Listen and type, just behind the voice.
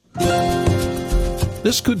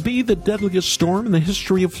This could be the deadliest storm in the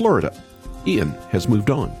history of Florida. Ian has moved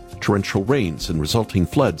on. Torrential rains and resulting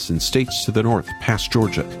floods in states to the north, past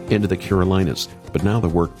Georgia, into the Carolinas. But now the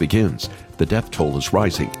work begins. The death toll is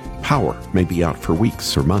rising. Power may be out for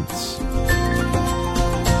weeks or months.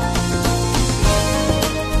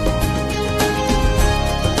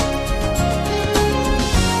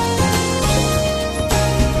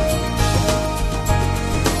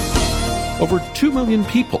 Over 2 million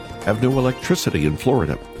people have no electricity in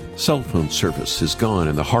Florida. Cell phone service is gone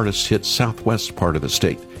in the hardest-hit southwest part of the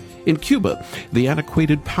state. In Cuba, the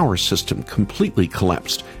antiquated power system completely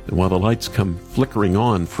collapsed, and while the lights come flickering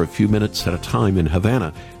on for a few minutes at a time in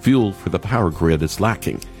Havana, fuel for the power grid is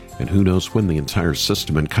lacking, and who knows when the entire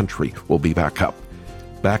system and country will be back up.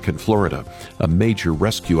 Back in Florida, a major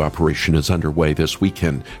rescue operation is underway this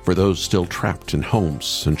weekend for those still trapped in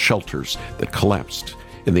homes and shelters that collapsed.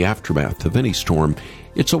 In the aftermath of any storm,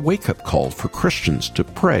 it's a wake-up call for Christians to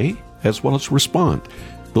pray as well as respond.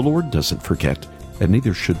 The Lord doesn't forget, and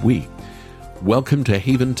neither should we. Welcome to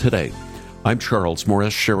Haven Today. I'm Charles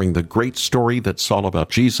Morris, sharing the great story that's all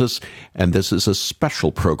about Jesus, and this is a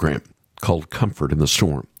special program called Comfort in the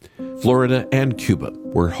Storm. Florida and Cuba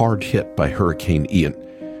were hard hit by Hurricane Ian.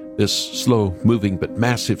 This slow-moving but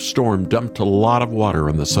massive storm dumped a lot of water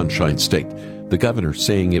on the Sunshine State. The governor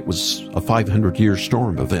saying it was a 500-year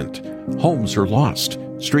storm event. Homes are lost,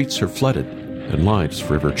 streets are flooded, and lives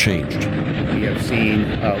forever changed. We have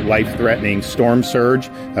seen life-threatening storm surge,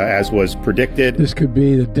 as was predicted. This could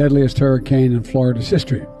be the deadliest hurricane in Florida's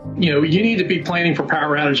history. You need to be planning for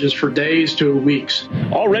power outages for days to weeks.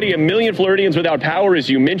 Already 1 million Floridians without power, as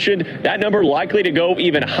you mentioned. That number likely to go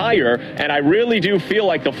even higher. And I really do feel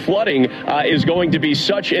like the flooding is going to be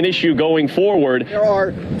such an issue going forward. There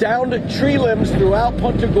are downed tree limbs throughout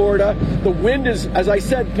Punta Gorda. The wind is, as I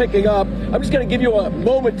said, picking up. I'm just going to give you a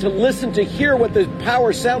moment to listen to hear what the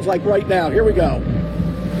power sounds like right now. Here we go.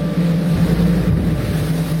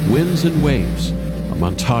 Winds and waves. A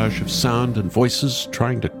montage of sound and voices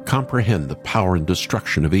trying to comprehend the power and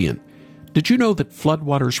destruction of Ian. Did you know that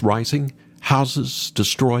floodwaters rising, houses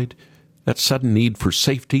destroyed, that sudden need for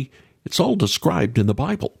safety, it's all described in the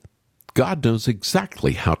Bible. God knows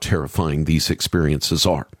exactly how terrifying these experiences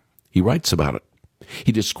are. He writes about it.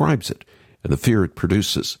 He describes it and the fear it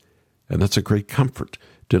produces. And that's a great comfort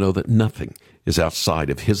to know that nothing is outside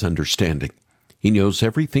of His understanding. He knows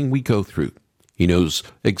everything we go through. He knows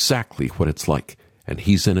exactly what it's like. And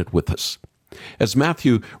He's in it with us. As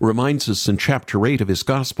Matthew reminds us in chapter 8 of his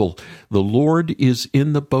gospel, the Lord is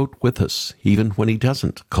in the boat with us, even when He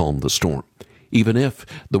doesn't calm the storm. Even if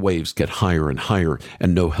the waves get higher and higher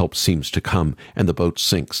and no help seems to come and the boat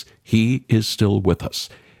sinks, He is still with us.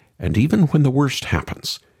 And even when the worst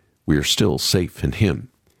happens, we are still safe in Him.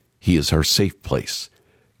 He is our safe place.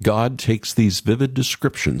 God takes these vivid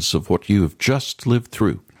descriptions of what you have just lived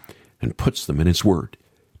through and puts them in His Word,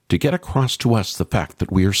 to get across to us the fact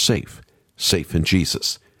that we are safe in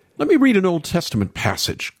Jesus. Let me read an Old Testament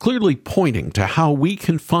passage, clearly pointing to how we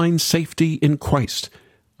can find safety in Christ.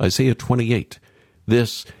 Isaiah 28.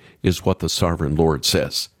 This is what the sovereign Lord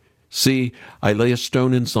says. See, I lay a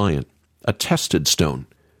stone in Zion, a tested stone,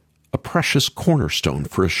 a precious cornerstone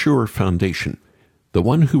for a sure foundation. The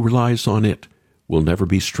one who relies on it will never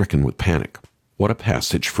be stricken with panic. What a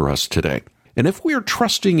passage for us today. And if we are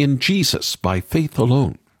trusting in Jesus by faith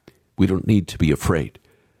alone, we don't need to be afraid.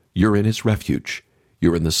 You're in His refuge.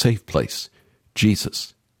 You're in the safe place.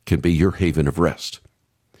 Jesus can be your haven of rest.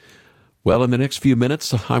 Well, in the next few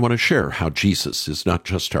minutes, I want to share how Jesus is not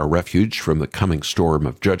just our refuge from the coming storm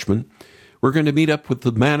of judgment. We're going to meet up with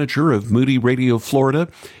the manager of Moody Radio Florida,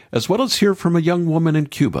 as well as hear from a young woman in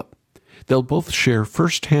Cuba. They'll both share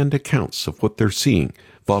firsthand accounts of what they're seeing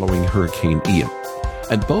following Hurricane Ian.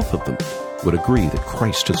 And both of them would agree that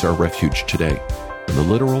Christ is our refuge today. And the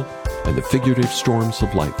literal and the figurative storms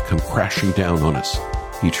of life come crashing down on us.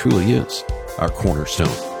 He truly is our cornerstone.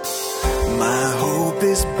 My hope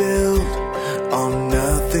is built on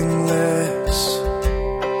nothing less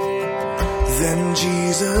than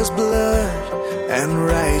Jesus' blood and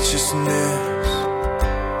righteousness.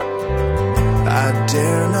 I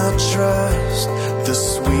dare not trust the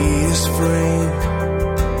sweetest frame,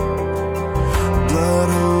 but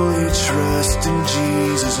wholly trust in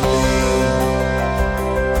Jesus' name.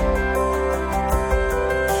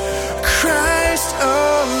 Christ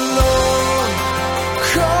alone,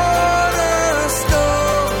 cornerstone,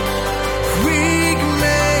 weak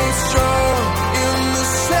made strong in the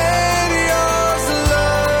Savior's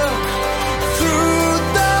love. Through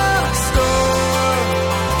the storm,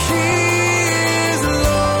 He is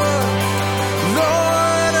Lord,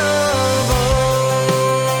 Lord of all.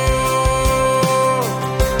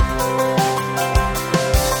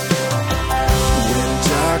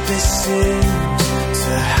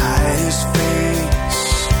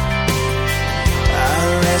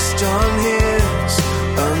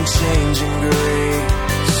 unchanging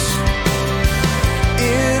grace.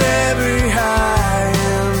 In every high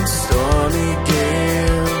and stormy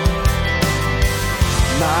gale,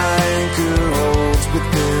 my anchor holds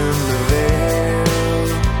within the veil.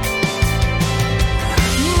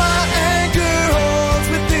 My anchor holds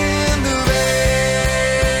within the veil.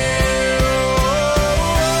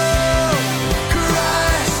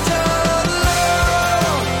 Christ alone,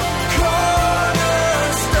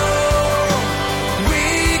 cornerstone,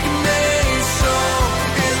 weak made strong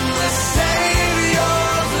in the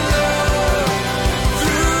Savior's love.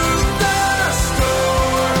 Through the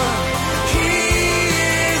storm, He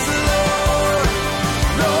is Lord,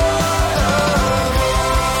 Lord of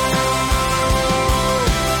all.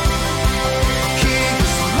 He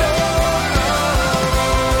is Lord of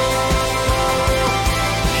all.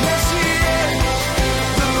 Yes, He is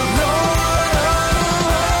the Lord of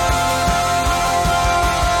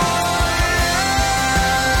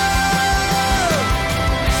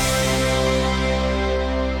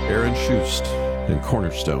Aaron Schust and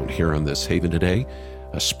Cornerstone here on This Haven Today,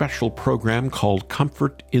 a special program called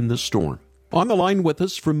Comfort in the Storm. On the line with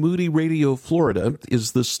us from Moody Radio, Florida,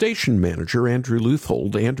 is the station manager, Andrew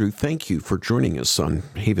Luthold. Andrew, thank you for joining us on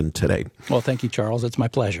Haven Today. Well, thank you, Charles. It's my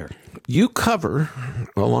pleasure. You cover,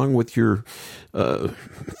 along with your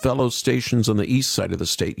fellow stations on the east side of the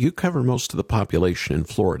state, you cover most of the population in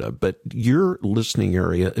Florida, but your listening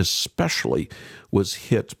area especially was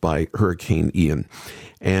hit by Hurricane Ian.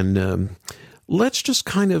 And let's just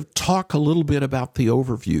kind of talk a little bit about the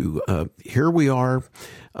overview. Here we are.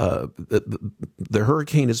 The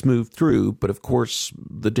hurricane has moved through, but of course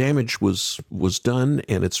the damage was done,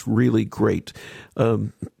 and it's really great.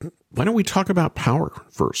 Why don't we talk about power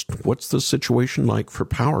first? What's the situation like for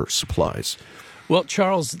power supplies? Well,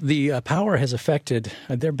 Charles, the power has affected,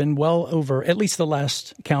 there have been well over, at least the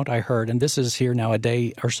last count I heard, and this is here now a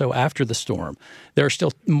day or so after the storm, there are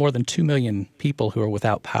still more than 2 million people who are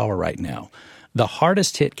without power right now. The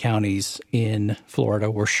hardest hit counties in Florida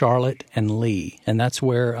were Charlotte and Lee, and that's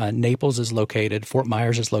where Naples is located. Fort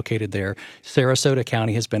Myers is located there. Sarasota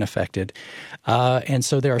County has been affected. And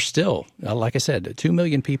so there are still, like I said, 2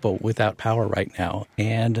 million people without power right now.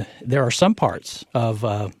 And there are some parts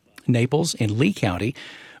of Naples in Lee County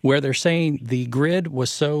where they're saying the grid was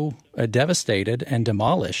so devastated and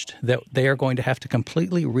demolished that they are going to have to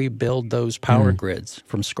completely rebuild those power grids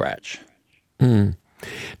from scratch.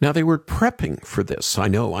 Now, they were prepping for this. I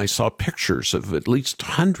know I saw pictures of at least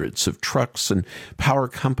hundreds of trucks and power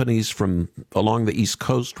companies from along the East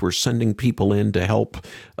Coast were sending people in to help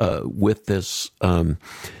with this.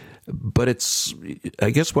 But it's, I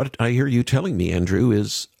guess what I hear you telling me, Andrew,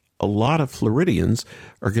 is a lot of Floridians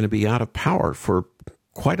are going to be out of power for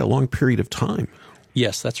quite a long period of time.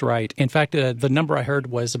 Yes, that's right. In fact, the number I heard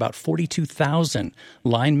was about 42,000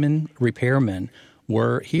 linemen, repairmen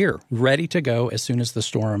were here, ready to go as soon as the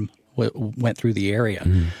storm went through the area.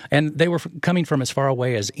 And they were coming from as far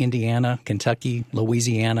away as Indiana, Kentucky,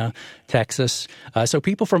 Louisiana, Texas. So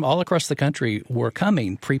people from all across the country were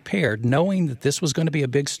coming prepared, knowing that this was going to be a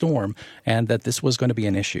big storm and that this was going to be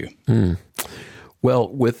an issue. Well,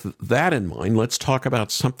 with that in mind, let's talk about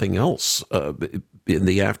something else in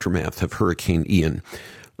the aftermath of Hurricane Ian.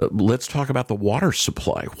 Let's talk about the water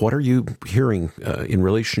supply. What are you hearing in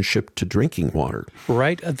relationship to drinking water?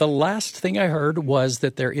 Right. The last thing I heard was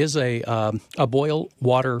that there is a boil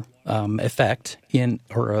water effect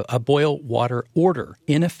or a boil water order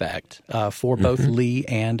in effect for both Lee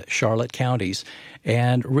and Charlotte counties.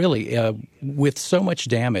 And really, with so much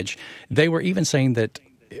damage, they were even saying that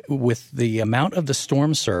with the amount of the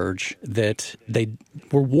storm surge that they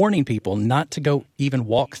were warning people not to go even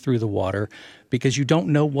walk through the water because you don't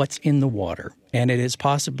know what's in the water. And it has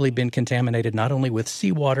possibly been contaminated not only with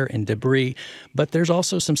seawater and debris, but there's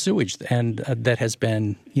also some sewage and that has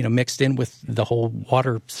been, mixed in with the whole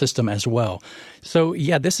water system as well. So,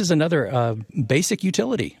 yeah, this is another basic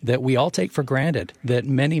utility that we all take for granted that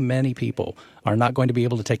many, many people are not going to be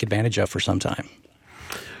able to take advantage of for some time.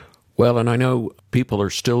 Well, and I know people are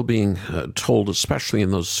still being told, especially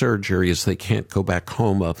in those surge areas, they can't go back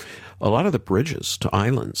home. A lot of the bridges to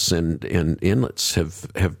islands and inlets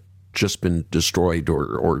have just been destroyed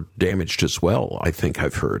or damaged as well, I think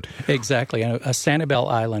I've heard. Exactly. Sanibel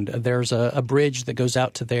Island, there's a bridge that goes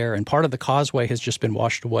out to there, and part of the causeway has just been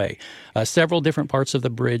washed away. Several different parts of the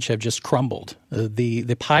bridge have just crumbled.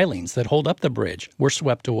 The pilings that hold up the bridge were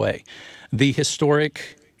swept away. The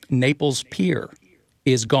historic Naples Pier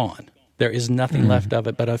is gone. There is nothing left of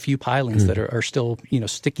it but a few pilings that are still,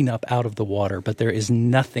 sticking up out of the water, but there is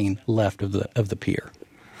nothing left of the pier.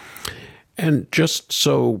 And just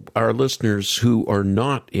so our listeners who are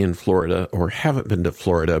not in Florida or haven't been to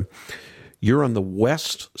Florida, you're on the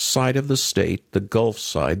west side of the state, the Gulf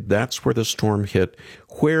side. That's where the storm hit.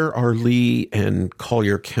 Where are Lee and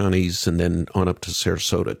Collier counties, and then on up to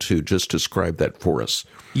Sarasota too? Just describe that for us.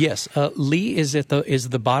 Yes, Lee is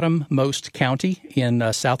the bottommost county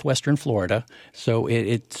in southwestern Florida. So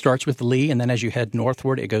it starts with Lee, and then as you head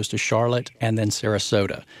northward, it goes to Charlotte and then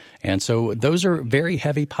Sarasota. And so those are very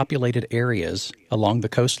heavy populated areas along the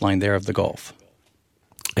coastline there of the Gulf.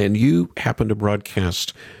 And you happen to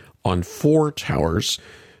broadcast on 4 towers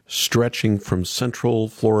stretching from central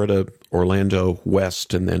Florida, Orlando,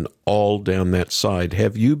 west, and then all down that side.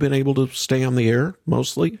 Have you been able to stay on the air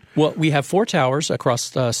mostly? Well, we have 4 towers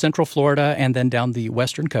across central Florida and then down the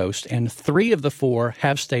western coast, and 3 of the 4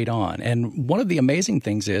 have stayed on. And one of the amazing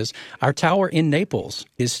things is our tower in Naples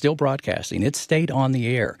is still broadcasting. It stayed on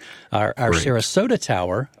the air. Our Sarasota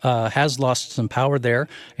tower has lost some power there,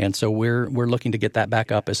 and so we're looking to get that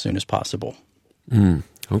back up as soon as possible.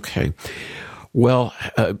 Okay. Well,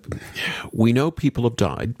 we know people have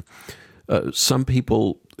died. Some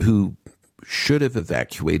people who should have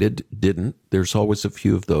evacuated didn't. There's always a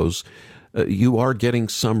few of those. You are getting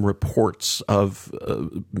some reports of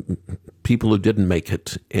people who didn't make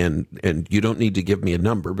it, and you don't need to give me a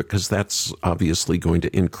number because that's obviously going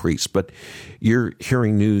to increase. But you're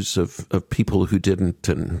hearing news of people who didn't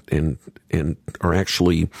and are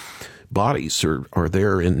actually bodies are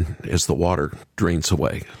there as the water drains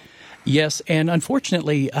away. Yes, and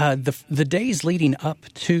unfortunately, the days leading up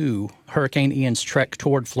to Hurricane Ian's trek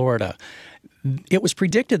toward Florida, it was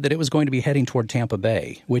predicted that it was going to be heading toward Tampa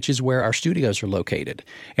Bay, which is where our studios are located.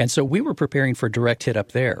 And so we were preparing for direct hit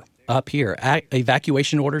up there. Up here,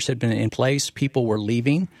 evacuation orders had been in place. People were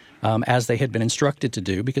leaving as they had been instructed to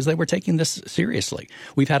do because they were taking this seriously.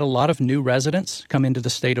 We've had a lot of new residents come into the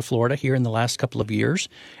state of Florida here in the last couple of years,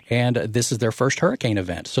 and this is their first hurricane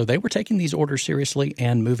event. So they were taking these orders seriously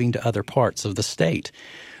and moving to other parts of the state.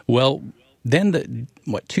 Well, then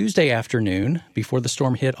Tuesday afternoon, before the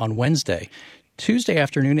storm hit on Wednesday, Tuesday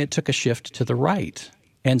afternoon it took a shift to the right.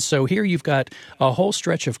 And so here you've got a whole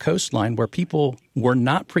stretch of coastline where people were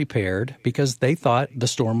not prepared because they thought the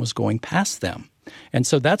storm was going past them. And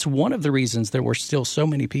so that's one of the reasons there were still so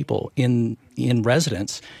many people in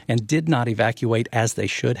residence and did not evacuate as they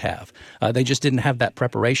should have. They just didn't have that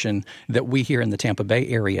preparation that we here in the Tampa Bay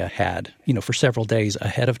area had, for several days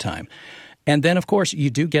ahead of time. And then, of course, you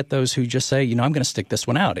do get those who just say, I'm going to stick this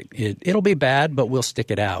one out. It'll be bad, but we'll stick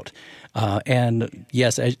it out. And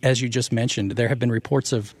yes, as you just mentioned, there have been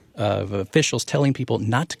reports of officials telling people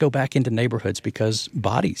not to go back into neighborhoods because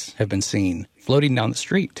bodies have been seen floating down the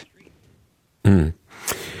street.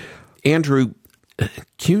 Andrew,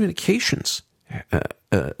 communications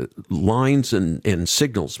lines and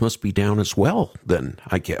signals must be down as well then,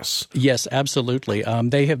 I guess. Yes, absolutely.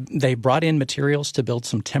 They brought in materials to build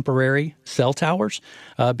some temporary cell towers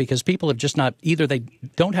because people have just not, either they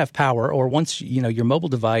don't have power, or once your mobile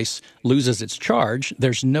device loses its charge,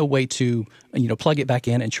 there's no way to plug it back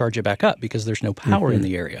in and charge it back up because there's no power in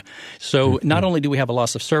the area. So not only do we have a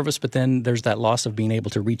loss of service, but then there's that loss of being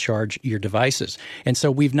able to recharge your devices. And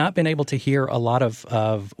so we've not been able to hear a lot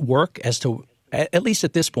of work as to, at least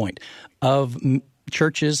at this point, of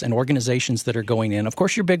churches and organizations that are going in. Of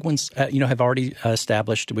course, your big ones, have already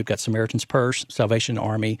established. We've got Samaritan's Purse, Salvation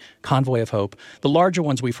Army, Convoy of Hope. The larger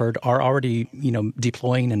ones we've heard are already,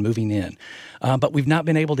 deploying and moving in. But we've not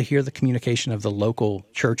been able to hear the communication of the local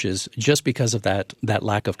churches just because of that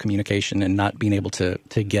lack of communication and not being able to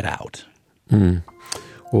get out. Well,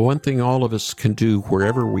 one thing all of us can do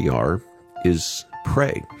wherever we are is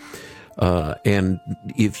pray. And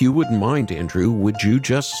if you wouldn't mind, Andrew, would you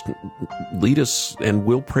just lead us, and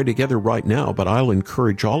we'll pray together right now, but I'll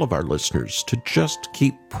encourage all of our listeners to just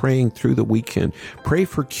keep praying through the weekend. Pray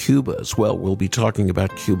for Cuba as well. We'll be talking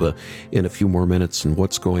about Cuba in a few more minutes and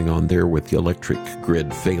what's going on there with the electric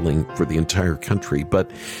grid failing for the entire country.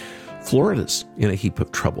 But Florida's in a heap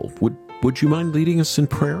of trouble. Would you mind leading us in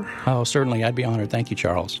prayer? Oh, certainly. I'd be honored. Thank you,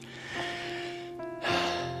 Charles.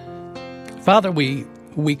 Father,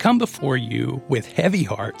 we come before you with heavy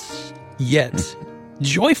hearts, yet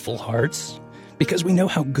joyful hearts, because we know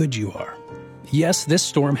how good you are. Yes, this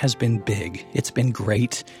storm has been big. It's been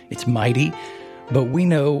great. It's mighty. But we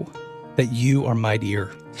know that you are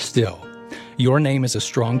mightier still. Your name is a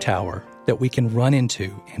strong tower that we can run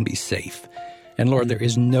into and be safe. And Lord, there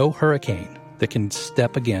is no hurricane that can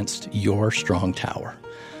step against your strong tower.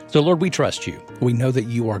 So Lord, we trust you. We know that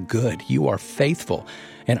you are good. You are faithful.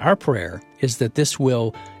 And our prayer is that this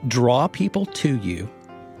will draw people to you,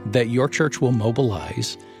 that your church will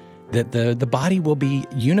mobilize, that the body will be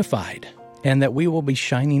unified, and that we will be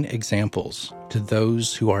shining examples to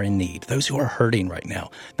those who are in need, those who are hurting right now,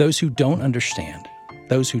 those who don't understand,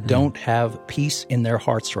 those who don't have peace in their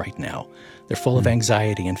hearts right now. They're full of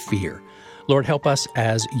anxiety and fear. Lord, help us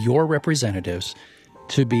as your representatives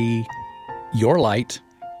to be your light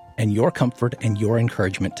and your comfort and your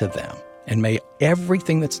encouragement to them. And may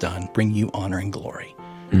everything that's done bring you honor and glory.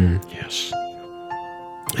 Yes.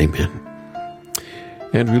 Amen.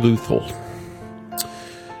 Andrew Luthold,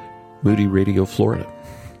 Moody Radio, Florida.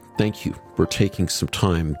 Thank you for taking some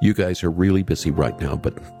time. You guys are really busy right now,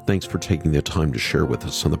 but thanks for taking the time to share with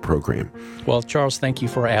us on the program. Well, Charles, thank you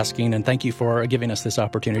for asking, and thank you for giving us this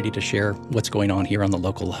opportunity to share what's going on here on the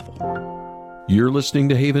local level. You're listening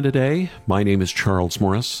to Haven Today. My name is Charles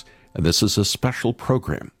Morris, and this is a special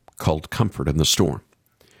program called Comfort in the Storm.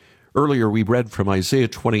 Earlier, we read from Isaiah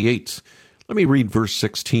 28. Let me read verse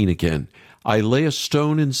 16 again. I lay a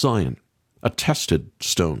stone in Zion, a tested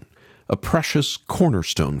stone, a precious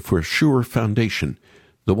cornerstone for a sure foundation.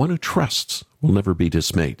 The one who trusts will never be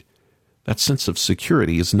dismayed. That sense of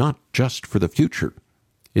security is not just for the future.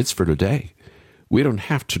 It's for today. We don't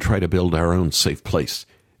have to try to build our own safe place.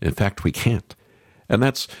 In fact, we can't. And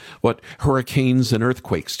that's what hurricanes and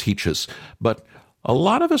earthquakes teach us. But a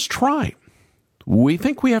lot of us try. We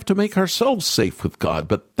think we have to make ourselves safe with God,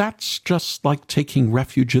 but that's just like taking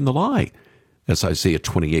refuge in the lie, as Isaiah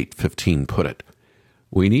 28:15 put it.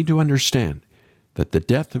 We need to understand that the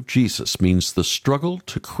death of Jesus means the struggle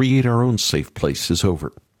to create our own safe place is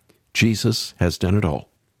over. Jesus has done it all,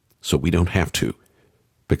 so we don't have to,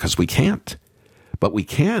 because we can't. But we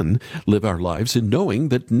can live our lives in knowing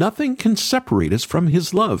that nothing can separate us from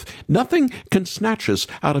his love. Nothing can snatch us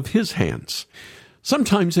out of his hands.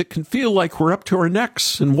 Sometimes it can feel like we're up to our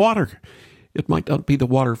necks in water. It might not be the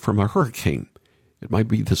water from a hurricane. It might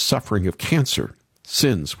be the suffering of cancer,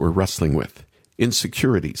 sins we're wrestling with,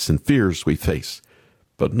 insecurities and fears we face.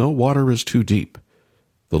 But no water is too deep.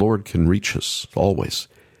 The Lord can reach us always.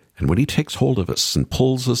 And when he takes hold of us and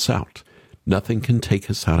pulls us out, nothing can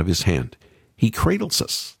take us out of his hand. He cradles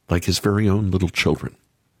us like his very own little children.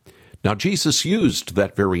 Now, Jesus used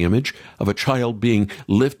that very image of a child being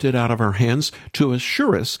lifted out of our hands to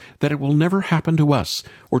assure us that it will never happen to us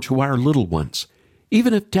or to our little ones.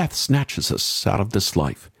 Even if death snatches us out of this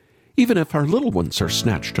life, even if our little ones are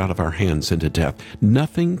snatched out of our hands into death,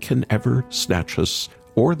 nothing can ever snatch us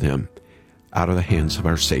or them out of the hands of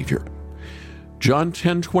our Savior. John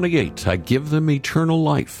 10:28, I give them eternal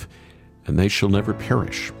life, and they shall never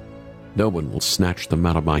perish. No one will snatch them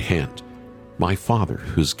out of my hand. My Father,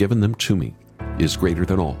 who's given them to me, is greater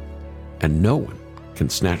than all, and no one can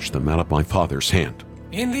snatch them out of my Father's hand.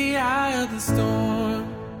 In the eye of the storm,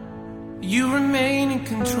 you remain in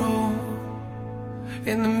control.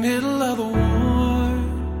 In the middle of the war,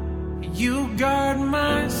 you guard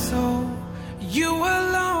my soul. You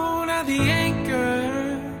alone are the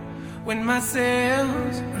anchor when my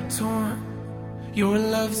sails are torn. Your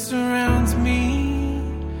love surrounds me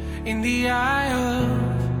in the eye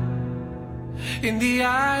of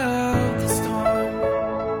the storm.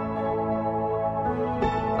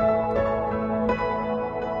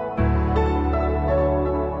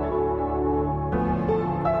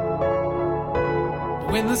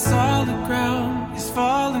 When the solid ground is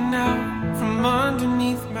falling out from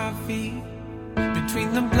underneath my feet,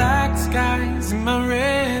 between the black skies and my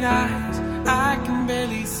red eyes, I can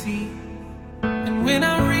barely see. And when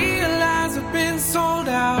I realize I've been sold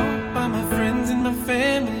out by my friends and my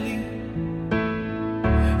family,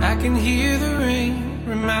 I can hear the rain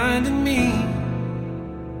reminding me.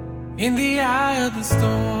 In the eye of the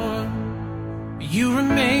storm, you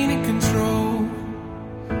remain in control.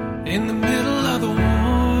 In the middle of the war,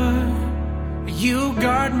 you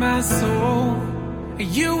guard my soul.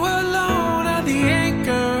 You alone are the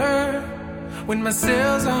anchor when my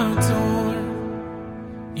sails are torn.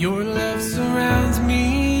 Your love surrounds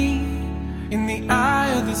me in the eye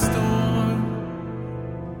of the storm.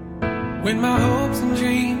 When my hopes and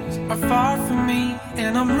dreams are far from me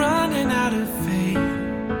and I'm running out of faith,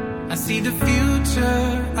 I see the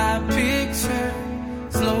future I picture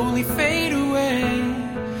slowly fade away.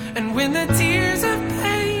 And when the tears of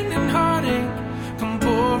pain and heartache come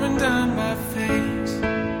pouring down my face,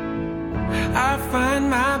 I find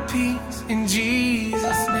my peace in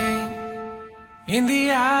Jesus' name. In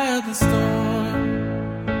the eye of the storm,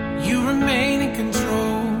 you remain in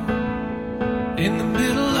control. In the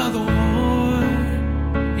middle of the war,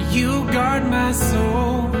 you guard my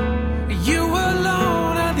soul. You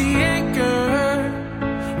alone are the anchor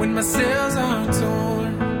when my sails are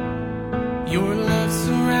torn. Your love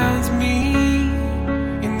surrounds me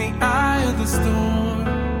in the eye of the storm.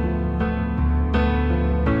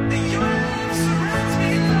 Your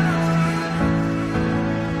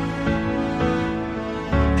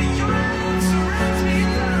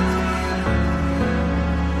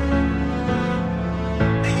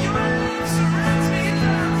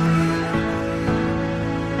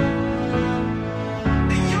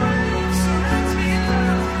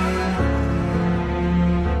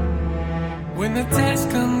When the test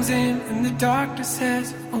comes in and the doctor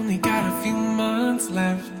says only got a few months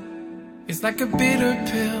left, it's like a bitter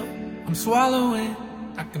pill I'm swallowing,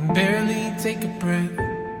 I can barely take a breath.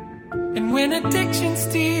 And when addiction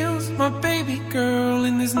steals my baby girl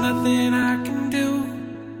and there's nothing I can do,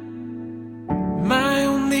 my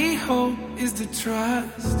only hope is to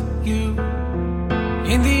trust you.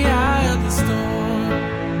 In the eye of the storm,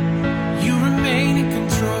 you remain in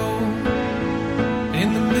control.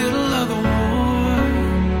 In the middle of the war,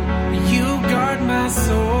 you guard my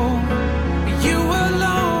soul. You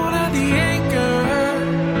alone are the anchor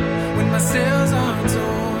when my sails are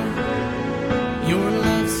torn. Your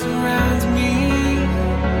love surrounds me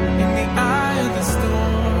in the eye of the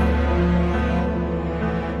storm.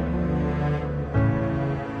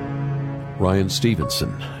 Ryan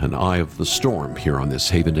Stevenson, An Eye of the Storm, here on this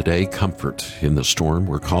Haven Today. Comfort in the storm,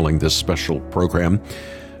 we're calling this special program.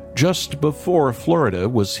 Just before Florida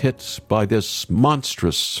was hit by this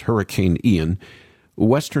monstrous Hurricane Ian,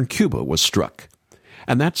 western Cuba was struck,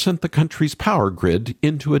 and that sent the country's power grid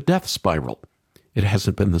into a death spiral. It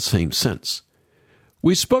hasn't been the same since.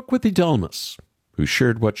 We spoke with Idalmas, who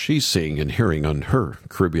shared what she's seeing and hearing on her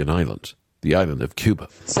Caribbean island, the island of Cuba.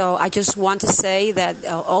 So I just want to say that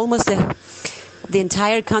almost the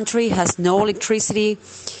entire country has no electricity.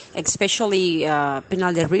 Especially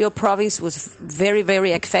Pinal del Rio province was very,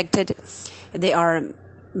 very affected. There are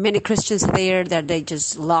many Christians there that they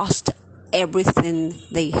just lost everything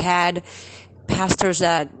they had. Pastors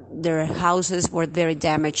that their houses were very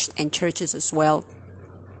damaged, and churches as well.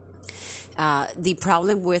 The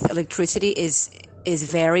problem with electricity is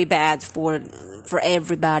very bad for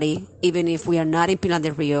everybody, even if we are not in Pinal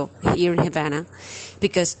del Rio, here in Havana,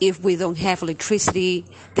 because if we don't have electricity,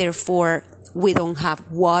 therefore we don't have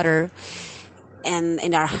water, and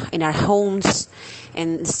in our homes,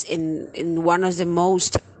 and in one of the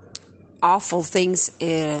most awful things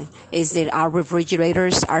is that our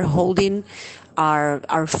refrigerators are holding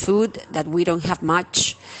our food, that we don't have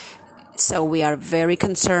much. So we are very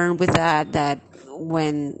concerned with that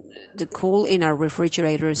when the cool in our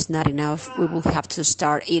refrigerator is not enough, we will have to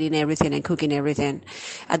start eating everything and cooking everything.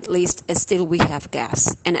 At least still we have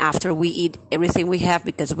gas. And after we eat everything we have,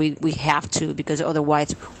 because we have to, because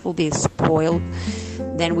otherwise we'll be spoiled,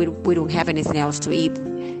 then we don't have anything else to eat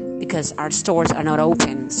because our stores are not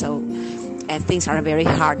open. So, and things are very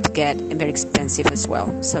hard to get and very expensive as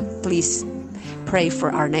well. So please pray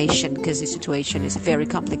for our nation, because the situation is very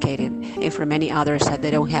complicated, and for many others that they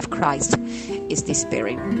don't have Christ is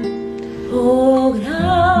despairing. Oh,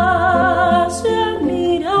 gracia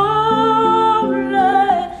admirable,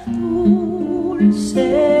 dulce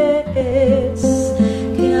es,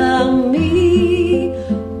 que a mí,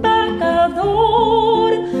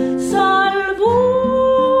 pecador, salvó.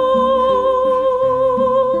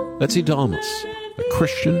 That's Idalmas, a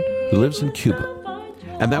Christian who lives in Cuba.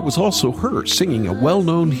 And that was also her singing a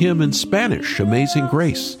well-known hymn in Spanish, Amazing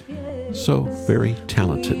Grace. So very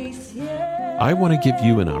talented. I want to give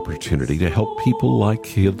you an opportunity to help people like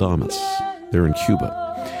Idalmas there in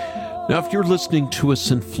Cuba. Now, if you're listening to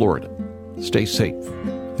us in Florida, stay safe.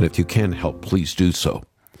 And if you can help, please do so.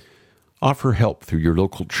 Offer help through your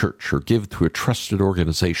local church or give to a trusted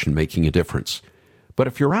organization making a difference. But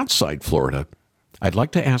if you're outside Florida, I'd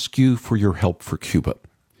like to ask you for your help for Cuba.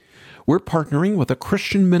 We're partnering with a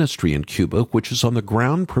Christian ministry in Cuba, which is on the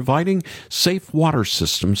ground providing safe water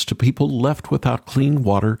systems to people left without clean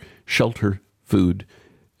water, shelter, food,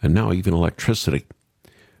 and now even electricity.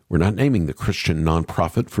 We're not naming the Christian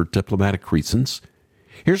nonprofit for diplomatic reasons.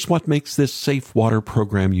 Here's what makes this safe water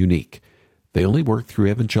program unique. They only work through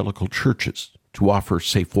evangelical churches to offer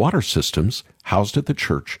safe water systems housed at the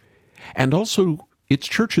church, and also it's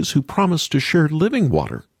churches who promise to share living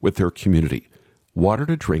water with their community, water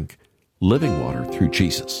to drink, living water through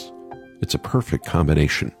Jesus. It's a perfect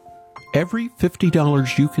combination. Every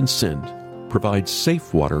 $50 you can send provides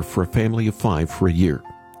safe water for a family of 5 for a year.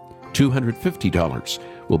 $250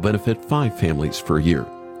 will benefit 5 families for a year.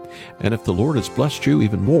 And if the Lord has blessed you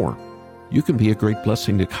even more, you can be a great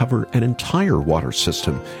blessing to cover an entire water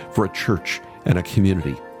system for a church and a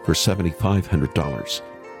community for $7,500.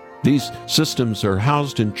 These systems are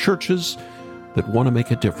housed in churches that want to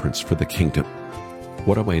make a difference for the kingdom.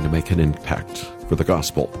 What a way to make an impact for the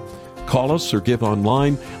gospel. Call us or give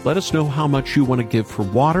online. Let us know how much you want to give for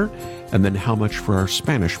water, and then how much for our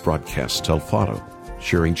Spanish broadcast, El Fado,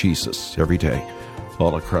 sharing Jesus every day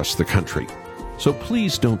all across the country. So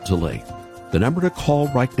please don't delay. The number to call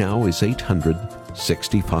right now is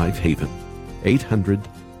 800-65-HAVEN,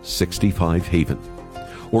 800-65-HAVEN.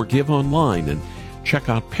 Or give online and check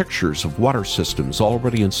out pictures of water systems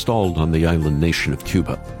already installed on the island nation of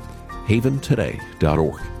Cuba.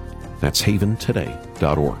 haventoday.org. That's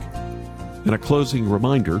haventoday.org. And a closing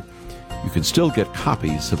reminder, you can still get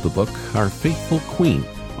copies of the book, Our Faithful Queen,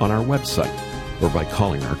 on our website or by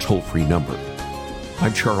calling our toll-free number.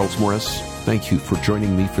 I'm Charles Morris. Thank you for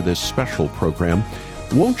joining me for this special program.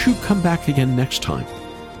 Won't you come back again next time,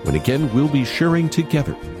 when again we'll be sharing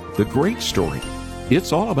together the great story.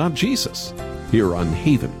 It's all about Jesus, here on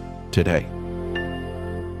Haven Today.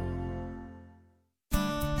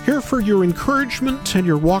 Here for your encouragement and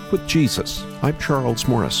your walk with Jesus, I'm Charles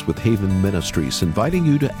Morris with Haven Ministries, inviting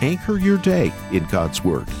you to anchor your day in God's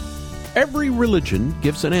Word. Every religion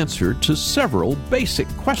gives an answer to several basic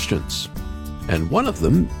questions, and one of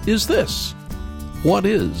them is this: what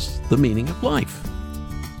is the meaning of life?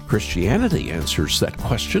 Christianity answers that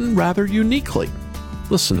question rather uniquely.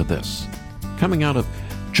 Listen to this, coming out of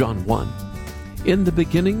John 1. In the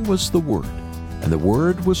beginning was the Word, and the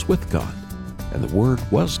Word was with God, and the Word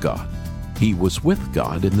was God. He was with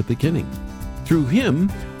God in the beginning. Through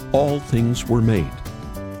Him all things were made.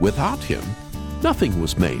 Without Him nothing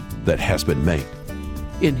was made that has been made.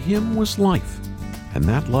 In Him was life, and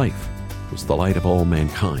that life was the light of all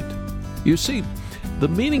mankind. You see, the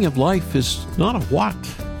meaning of life is not a what,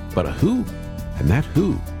 but a who, and that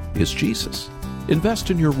who is Jesus. Invest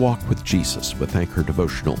in your walk with Jesus with Anchor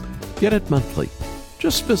Devotional. Get it monthly.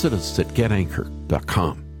 Just visit us at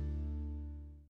getanchor.com.